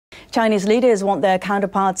Chinese leaders want their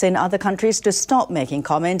counterparts in other countries to stop making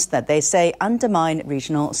comments that they say undermine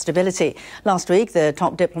regional stability. Last week, the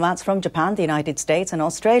top diplomats from Japan, the United States and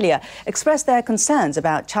Australia expressed their concerns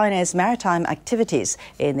about China's maritime activities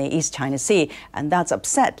in the East China Sea, and that's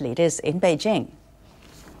upset leaders in Beijing.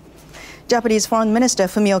 Japanese Foreign Minister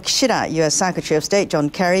Fumio Kishida, US Secretary of State John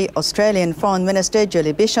Kerry, Australian Foreign Minister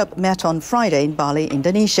Julie Bishop met on Friday in Bali,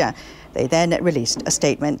 Indonesia. They then released a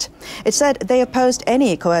statement. It said they opposed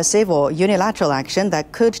any coercive or unilateral action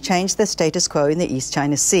that could change the status quo in the East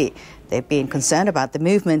China Sea. They've been concerned about the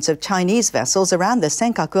movements of Chinese vessels around the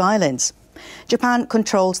Senkaku Islands. Japan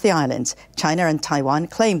controls the islands. China and Taiwan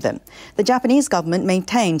claim them. The Japanese government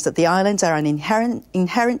maintains that the islands are an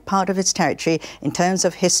inherent part of its territory in terms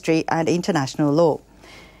of history and international law.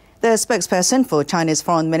 The spokesperson for China's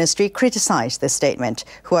foreign ministry criticized the statement.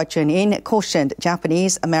 Hua Chunying cautioned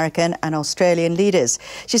Japanese, American and Australian leaders.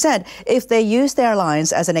 She said if they use their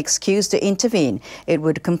alliance as an excuse to intervene, it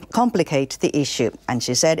would complicate the issue. And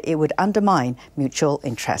she said it would undermine mutual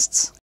interests.